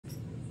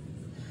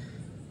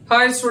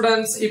Hi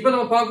students, இப்போ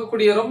நம்ம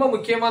பார்க்கக்கூடிய ரொம்ப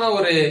முக்கியமான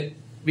ஒரு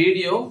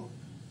video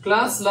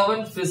class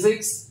 11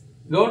 physics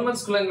government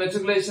school and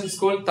matriculation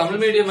school Tamil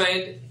medium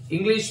and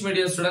English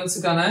medium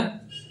studentsக்கான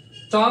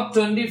top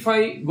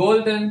 25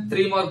 golden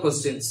 3 mark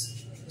questions.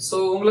 So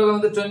உங்களால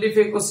வந்து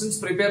 25 questions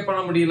prepare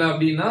பண்ண முடியல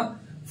அப்படினா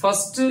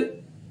first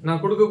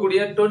நான்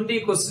கொடுக்கக்கூடிய 20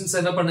 questions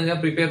என்ன பண்ணுங்க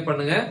prepare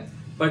பண்ணுங்க.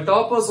 But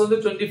toppers வந்து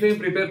 25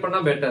 prepare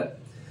பண்ணா better.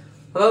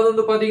 அதாவது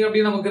வந்து பாத்தீங்க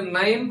அப்படினா நமக்கு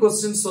 9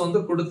 क्वेश्चंस வந்து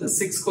கொடுத்து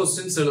 6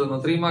 क्वेश्चंस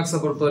எழுதணும் 3 மார்க்ஸ்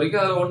பொறுத்த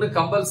வரைக்கும். அது ஒன்னு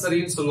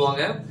கம்பல்சரின்னு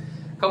சொல்லுவாங்க.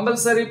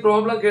 கம்பல்சரி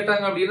ப்ராப்ளம்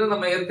கேட்டாங்க அப்படினா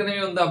நம்ம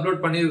ஏற்கனவே வந்து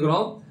அப்லோட்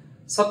பண்ணியிருக்கோம்.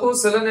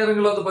 சப்போஸ் சில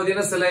நேரங்கள்ல வந்து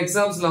பாத்தீங்கன்னா சில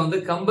எக்ஸாம்ஸ்ல வந்து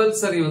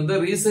கம்பல்சரி வந்து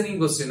ரீசனிங்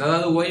क्वेश्चन,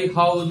 அதாவது why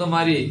how இந்த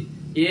மாதிரி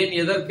ஏன்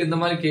எதற்கு இந்த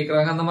மாதிரி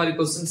கேக்குறாங்க, அந்த மாதிரி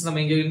क्वेश्चंस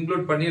நம்ம இங்க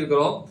இன்க்ளூட்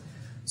பண்ணியிருக்கோம்.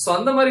 சோ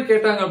அந்த மாதிரி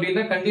கேட்டாங்க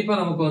அப்படினா கண்டிப்பா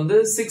நமக்கு வந்து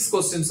 6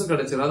 क्वेश्चंस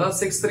கிடைச்சிரும். அதாவது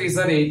 6 3s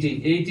are 18,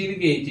 18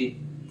 க்கு 18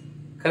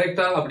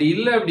 கரெக்ட்டா. அப்படி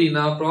இல்ல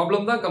அப்படினா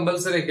ப்ராப்ளம் தான்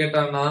கம்பல்சரி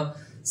கேட்டாங்கன்னா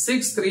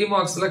 6 3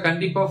 மார்க்ஸ்ல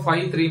கண்டிப்பா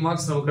 5 3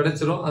 மார்க்ஸ் நமக்கு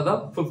கிடைச்சிரும். அதான்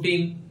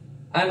 15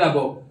 and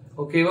above.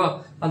 ஓகேவா?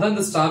 அதான்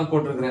இந்த ஸ்டார்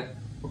போட்டுருக்கேன்.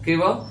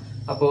 ஓகேவா?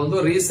 அப்ப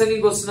வந்து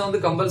ரீசனிங் क्वेश्चन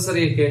வந்து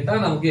கம்பல்சரி கேட்டா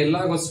நமக்கு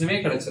எல்லா क्वेश्चनமே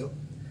கிடைச்சிரும்.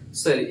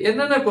 சரி,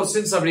 என்னென்ன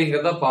क्वेश्चंस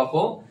அப்படிங்கறத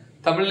பாப்போம்.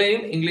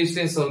 தமிழ்லயும்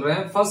இங்கிலீஷ்லயும்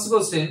சொல்றேன். First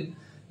question,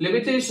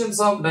 limitations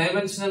of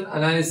dimensional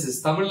analysis.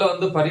 தமிழ்ல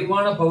வந்து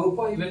பரிமாண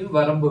பகுப்பாய்வின்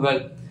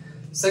வரம்புகள்.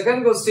 Second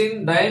question,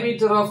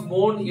 diameter of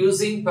moon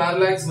using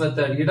parallax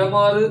method.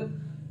 இடமாறு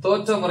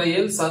தோற்ற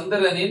முறையில்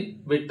சந்திரனின்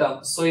விட்டம்.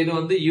 சோ இது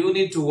வந்து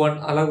யூனிட் 1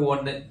 அலகு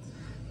 1.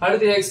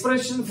 அடுத்து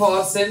expression for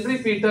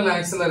centripetal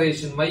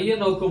acceleration. மைய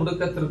நோக்கு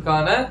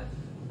முடுக்கத்திற்கான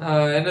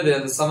என்னது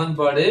அந்த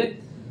சமன்பாடு.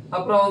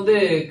 அப்புறம் வந்து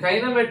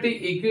kinetic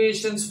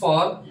equations for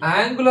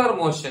angular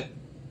motion.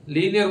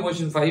 linear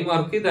motion 5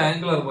 mark, இது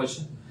angular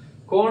motion.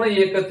 கோண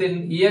இயக்கத்தின்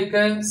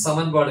இயக்க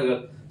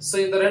சமன்பாடுகள். சோ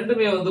இந்த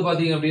ரெண்டுமே வந்து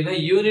பாத்தீங்க அப்படினா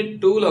யூனிட்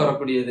 2ல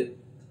வரக்கூடியது.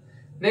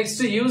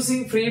 Next,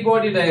 using free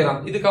body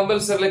diagram. இது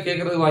கம்பல்சரில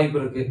கேக்குறது வாய்ப்பு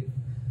இருக்கு.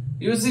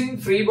 Using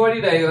free body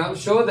diagram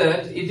show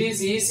that it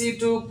is easy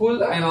to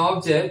pull an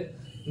object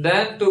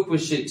than to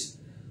push it.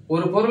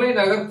 ஒரு பொருளை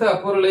நகர்த்த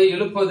அப்பொருளை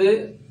இழுப்பது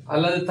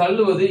அல்லது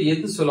தள்ளுவது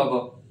எது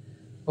சுலபம்?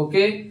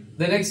 Okay.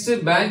 The next,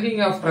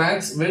 banking of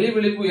tracks. வெளி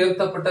விளிம்பு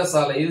உயர்த்தப்பட்ட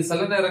சாலை. இது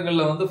சில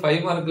நேரங்கள்ல வந்து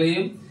 5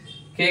 மார்க்லயும்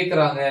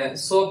கேக்குறாங்க.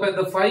 சோ அப்ப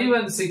இந்த 5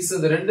 and 6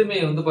 இது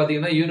ரெண்டுமே வந்து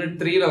பாத்தீங்கன்னா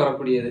யூனிட் 3ல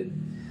வரக்கூடியது.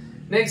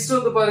 நெக்ஸ்ட்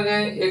வந்து பாருங்க,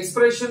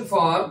 expression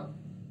for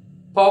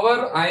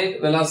power and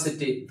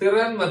velocity.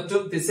 திறன்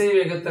மற்றும் திசை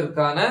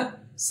வேகத்திற்கான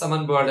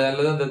சமன்பாடு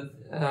அல்லது அந்த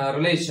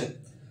ரிலேஷன்.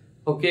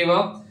 ஓகேவா?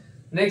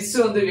 நெக்ஸ்ட்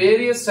வந்து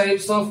various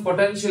types of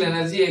potential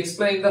energy,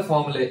 explain the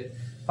ஃபார்முலே.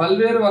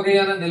 பல்வேறு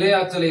வகையான நிலை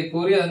ஆற்றலை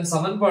கூறி அதன்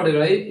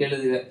சமன்பாடுகளை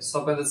எழுதுக. சோ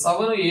அப்ப இந்த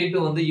 7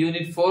 8 வந்து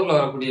யூனிட் 4ல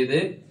வரக்கூடியது.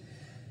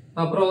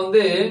 அப்புறம்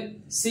வந்து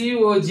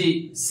COG,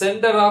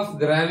 centre of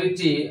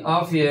gravity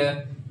of a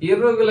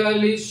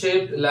irregularly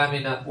shaped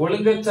lamina.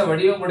 ஒழுங்கற்ற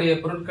வடிவமுடைய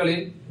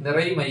பொருட்களின்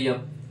நிறை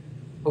மையம்.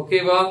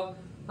 ஓகேவா?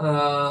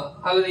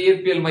 அல்லது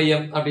இயற்பியல்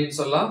மையம் அப்படின்னு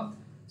சொல்லலாம்.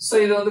 சோ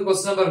இது வந்து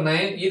क्वेश्चन நம்பர்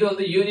 9. இது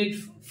வந்து யூனிட்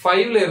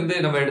 5ல இருந்து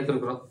நம்ம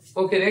எடுத்துக்கிறோம்.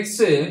 ஓகே,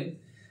 நெக்ஸ்ட்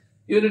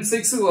யூனிட்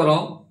 6க்கு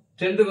வரோம்.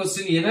 10th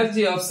question,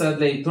 energy of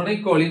satellite.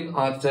 துணைக்கோளின்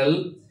ஆற்றல்.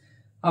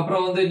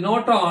 அப்புறம் வந்து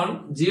note on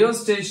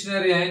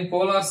geostationary and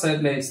polar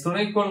satellites.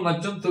 துணைக்கோள்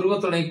மற்றும்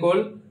துருவ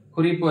துணைக்கோள்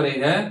குறிப்பு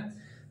வரைக.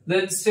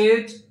 Then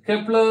state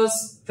Kepler's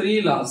 3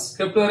 laws.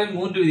 கெப்லரின்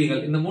 3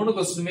 விதிகள். இந்த 3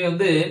 क्वेश्चनமே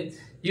வந்து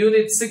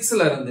யூனிட்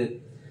 6ல இருந்து.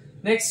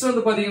 நெக்ஸ்ட்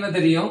வந்து பாத்தீங்கன்னா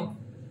தெரியும்,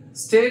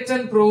 state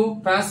and prove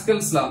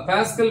pascals law.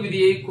 Pascal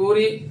விதியை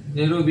கூறி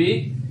நிரூபி.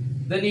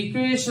 தென்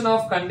equation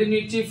of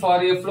continuity for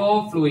a flow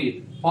of fluid.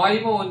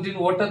 பாய்ம ஒன்றின்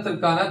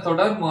ஓட்டத்திற்கான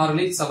தொடர்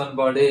மாறிலி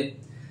சமன்பாடு.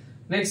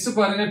 நெக்ஸ்ட்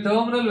பாருங்க,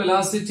 terminal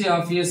velocity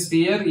of a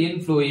sphere in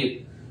fluid.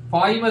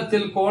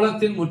 பாய்மத்தில்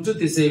கோளத்தின் முற்று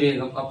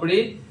திசைவேகம். அப்படி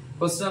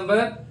क्वेश्चन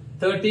நம்பர்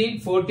 13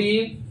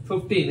 14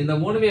 15 இந்த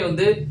மூணுமே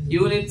வந்து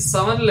யூனிட்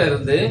 7ல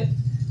இருந்து.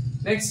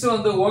 நெக்ஸ்ட்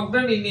வந்து work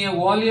done in a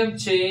volume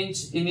change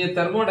in a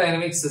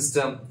thermodynamic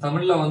system.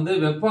 தமிழ்ல வந்து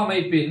வெப்ப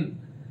அமைப்பின்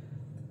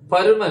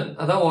பருமன்,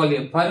 அதான்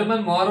வால்யூம்,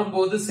 பருமன்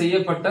மாறும்போது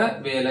செய்யப்பட்ட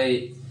வேலை.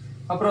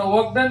 அப்புறம்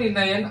work done in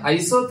an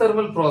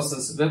isothermal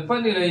process.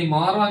 வெப்பநிலை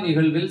மாறா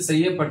நிகழ்வில்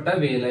செய்யப்பட்ட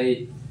வேலை.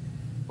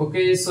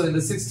 ஓகே, சோ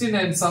இந்த 16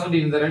 and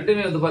 17 இந்த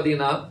ரெண்டுமே வந்து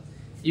பாத்தீங்கன்னா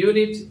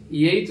யூனிட்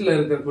 8ல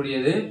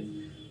இருக்கக்கூடியது.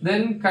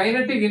 Then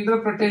kinetic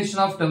interpretation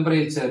of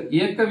temperature.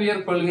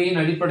 இயக்கவியல் கொள்கையின்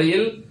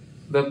அடிப்படையில்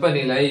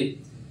வெப்பநிலை.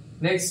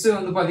 நெக்ஸ்ட்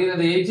வந்து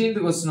பாத்தீங்கன்னா 18th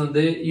क्वेश्चन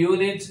வந்து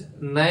யூனிட்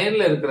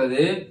 9ல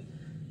இருக்கிறது.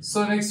 சோ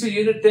நெக்ஸ்ட்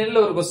யூனிட் 10ல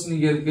ஒரு क्वेश्चन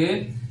இங்க இருக்கு.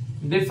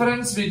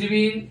 Difference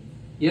between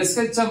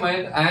SHM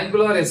and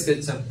angular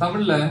SHM.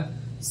 தமிழ்ல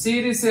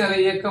சீரிசை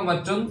அலை இயக்கம்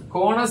மற்றும்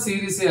கோண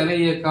சீரிசை அலை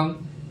இயக்கம்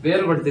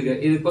வேறுபடுத்துக.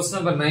 இது क्वेश्चन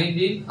நம்பர்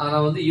 19. ஆனா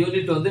வந்து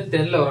யூனிட் வந்து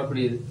 10ல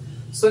வரக்கூடியது.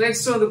 சோ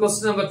நெக்ஸ்ட் வந்து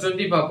क्वेश्चन நம்பர்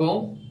 20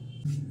 பாப்போம்.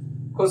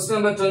 Question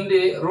number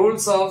 20,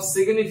 rules of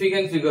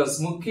significant figures.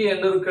 முக்கிய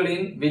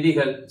எண்ணுருக்களின்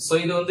விதிகள். சோ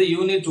இது வந்து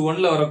யூனிட்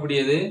 1ல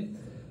வரக்கூடியது.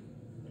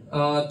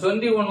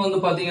 21 வந்து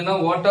பாத்தீங்கன்னா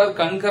what are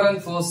concurrent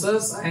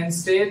forces and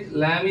state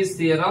Lami's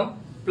theorem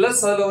plus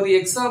அதுல ஒரு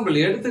எக்ஸாம்பிள்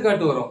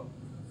எடுத்துக்காட்டு வரும்.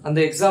 அந்த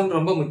எக்ஸாம்பிள்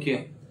ரொம்ப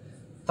முக்கியம்.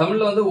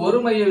 தமிழ்ல வந்து ஒரு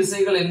மைய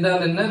விசைகள்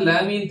என்றால் என்ன,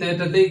 லேமியின்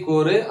தேற்றத்தை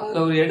கோரு.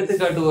 அதுல ஒரு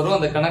எடுத்துக்காட்டு வரும்,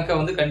 அந்த கணக்கை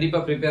வந்து கண்டிப்பா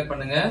ப்ரிப்பேர்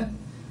பண்ணுங்க.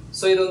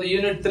 சோ இது வந்து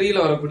யூனிட் 3ல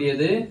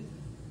வரக்கூடியது.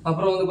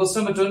 அப்புறம் வந்து question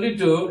number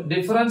 22,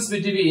 difference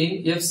between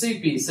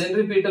FCP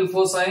centripetal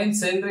force and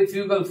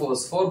centrifugal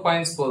force. 4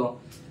 points போதும்.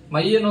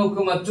 மைய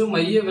நோக்கு மற்றும்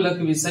மைய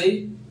விலக்கு விசை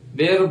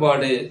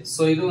வேறுபாடு.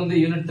 சோ இது வந்து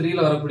யூனிட் 3ல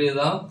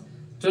வரக்கூடியதுதான்.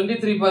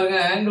 23 பாருங்க,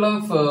 ஆங்கிள்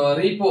ஆஃப்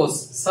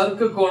ரீபோஸ்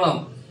சறுக்கு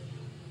கோணம்.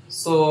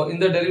 சோ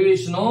இந்த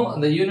டெரிவேஷனும்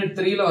அந்த யூனிட்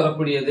 3ல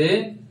வரக்கூடியது.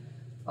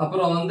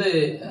 அப்புறம் வந்து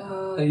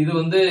இது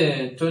வந்து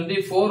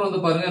 24 வந்து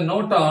பாருங்க,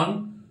 நோட் ஆன்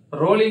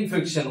ரோலிங்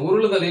ஃபிரிக்ஷன்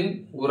உருளுதலின்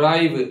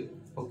உராய்வு.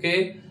 Okay,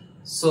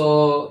 so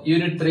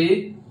unit 3.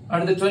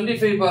 அடுத்து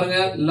 25 பாருங்க,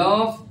 law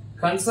of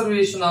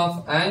conservation of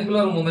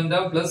angular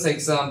momentum plus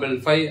example.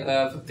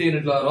 5th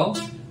யூனிட்ல வரும்.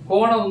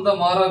 கோண உந்த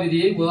மாறா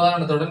விதியை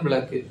உதாரணத்துடன்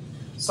விளக்கு.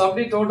 சோ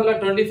அப்படி டோட்டலா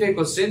 25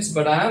 क्वेश्चंस.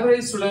 பட்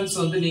ஆவரேஜ் ஸ்டூடண்ட்ஸ்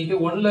வந்து நீங்க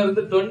 1ல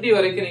இருந்து 20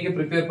 வரைக்கும் நீங்க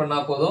ப்ரிப்பேர் பண்ணா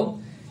போதும்.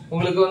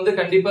 உங்களுக்கு வந்து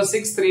கண்டிப்பா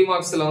 6 3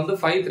 மார்க்ஸ்ல வந்து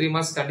 5 3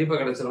 மார்க்ஸ் கண்டிப்பா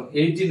கிடைச்சிரும்.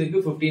 18க்கு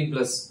 15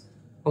 பிளஸ்.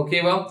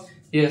 ஓகேவா?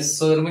 எஸ்.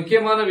 சோ ஒரு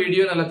முக்கியமான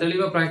வீடியோ, நல்லா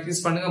தெளிவா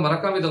பிராக்டிஸ் பண்ணுங்க.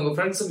 மறக்காம இத உங்க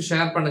ஃப்ரெண்ட்ஸ்க்கு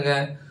ஷேர் பண்ணுங்க.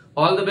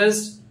 All the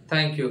best.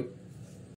 Thank you.